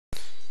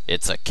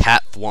It's a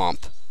cat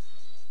thwomp.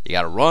 You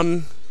gotta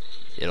run.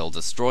 It'll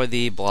destroy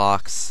the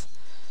blocks.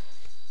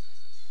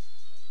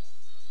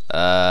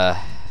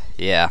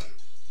 Yeah.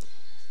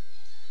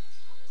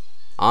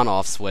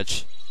 On-off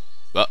switch.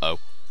 Uh-oh.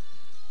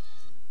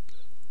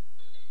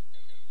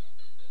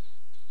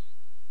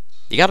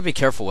 You gotta be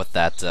careful with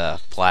that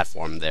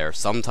platform there.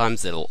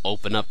 Sometimes it'll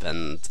open up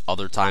and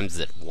other times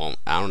it won't.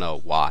 I don't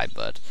know why,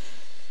 but...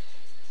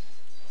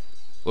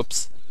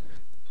 Whoops.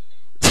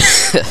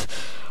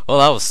 Well,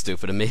 that was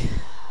stupid of me.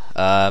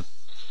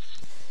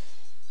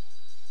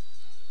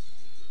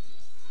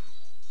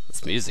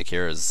 This music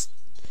here is...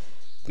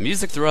 The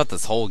music throughout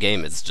this whole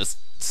game is just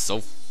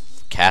so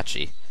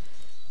catchy.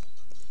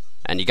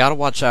 And you gotta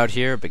watch out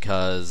here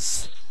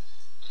because...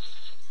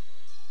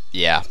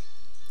 Yeah.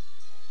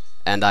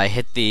 And I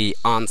hit the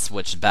on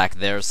switch back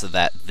there so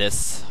that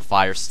this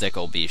fire stick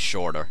will be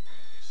shorter.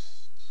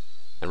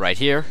 And right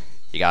here,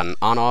 you got an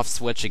on-off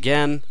switch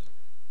again,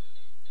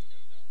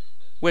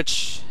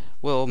 which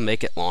will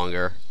make it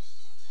longer.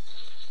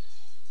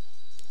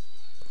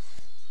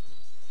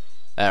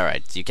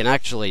 Alright, you can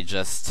actually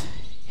just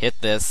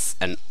hit this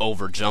and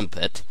over-jump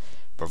it,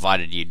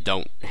 provided you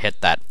don't hit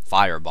that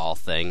fireball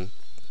thing.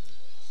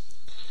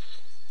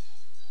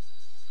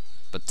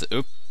 But,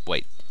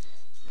 wait.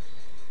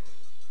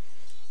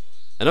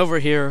 And over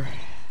here,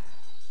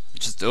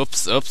 just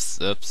oops.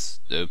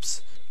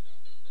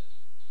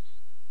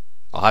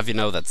 I'll have you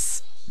know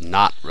that's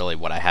not really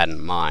what I had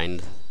in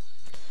mind,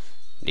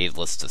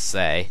 needless to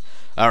say.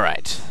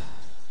 Alright.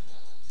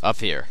 Up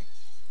here.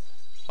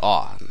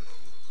 On.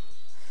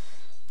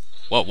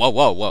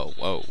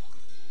 Whoa.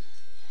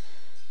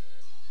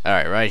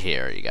 Alright, right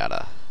here, you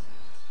gotta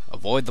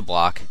avoid the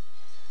block.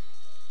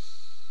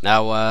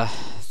 Now,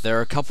 there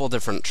are a couple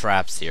different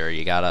traps here.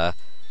 You gotta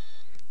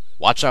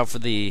watch out for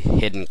the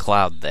hidden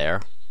cloud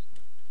there,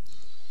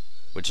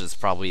 which is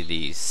probably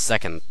the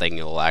second thing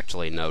you'll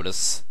actually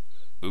notice.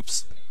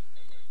 Oops.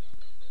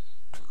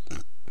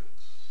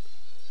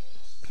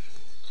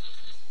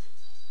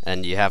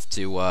 And you have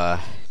to,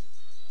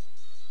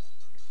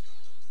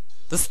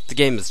 the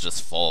game is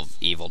just full of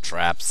evil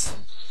traps.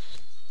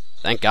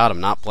 Thank God I'm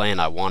not playing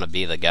I Wanna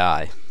Be the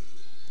Guy.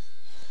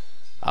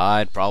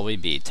 I'd probably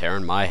be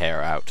tearing my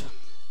hair out.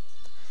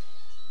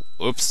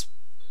 Oops.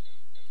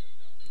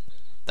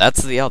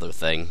 That's the other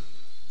thing.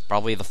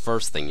 Probably the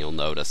first thing you'll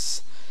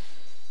notice.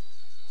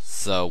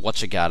 So,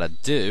 what you gotta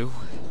do...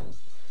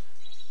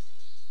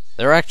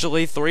 There are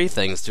actually 3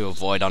 things to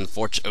avoid,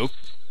 Unfortunately,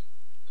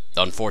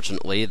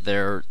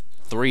 there are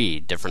 3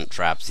 different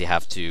traps you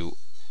have to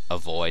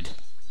avoid.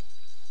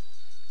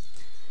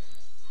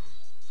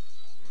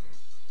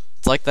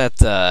 It's like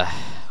that,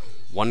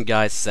 one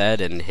guy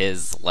said in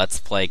his Let's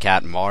Play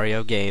Cat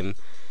Mario game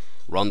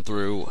run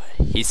through.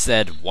 He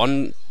said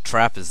 1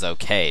 trap is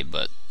okay,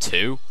 but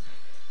 2?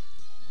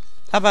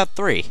 How about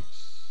 3?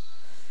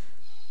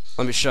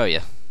 Let me show you.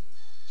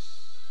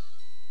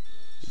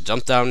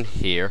 Jump down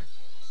here.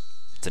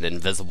 It's an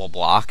invisible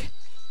block.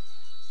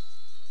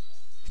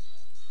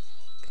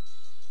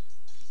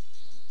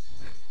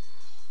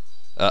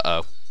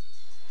 Uh-oh.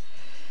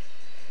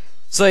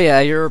 So yeah,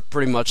 you're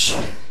pretty much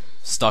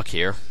stuck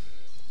here.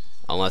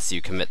 Unless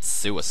you commit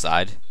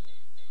suicide.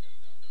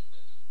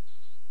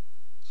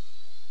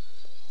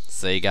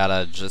 So you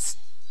gotta just...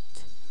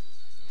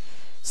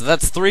 So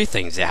that's 3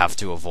 things you have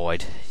to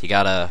avoid. You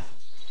gotta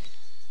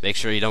make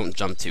sure you don't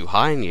jump too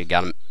high, and you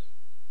gotta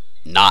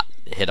not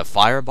hit a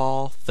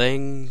fireball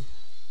thing.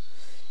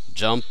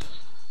 Jump.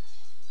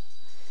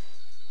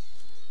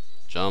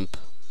 Jump.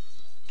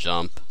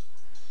 Jump.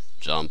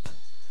 Jump.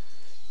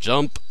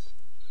 Jump.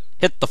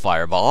 Hit the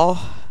fireball.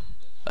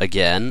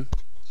 Again.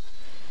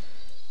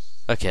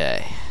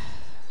 Okay.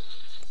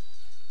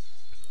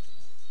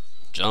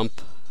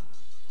 Jump.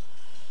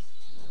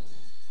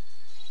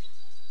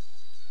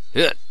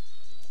 Hit.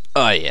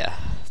 Oh yeah.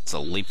 It's a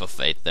leap of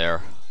faith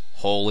there.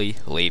 Holy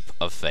leap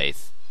of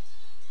faith.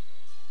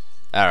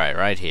 Alright,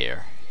 right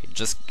here.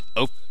 Just...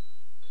 Oh.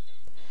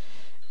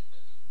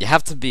 You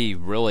have to be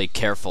really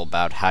careful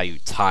about how you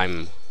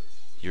time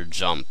your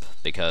jump,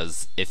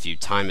 because if you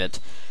time it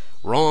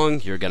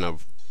wrong, you're gonna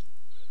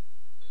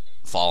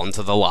fall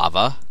into the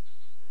lava.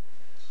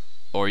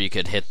 Or you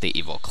could hit the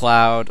evil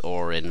cloud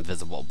or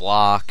invisible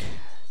block.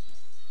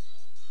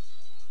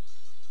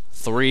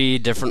 3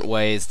 different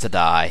ways to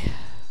die.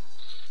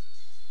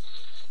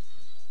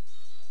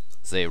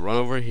 Say, run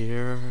over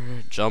here,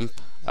 jump.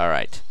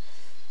 Alright.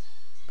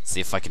 See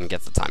if I can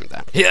get the timing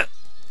down. Yeah!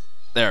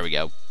 There we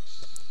go.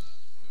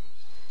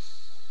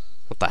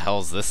 What the hell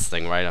is this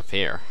thing right up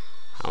here?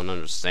 I don't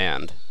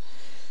understand.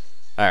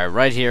 Alright,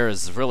 right here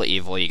is really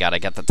evil. You gotta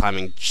get the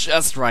timing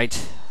just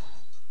right.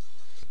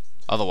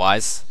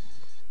 Otherwise...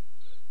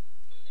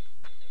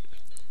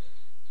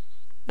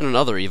 And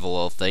another evil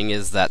little thing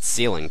is that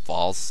ceiling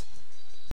falls.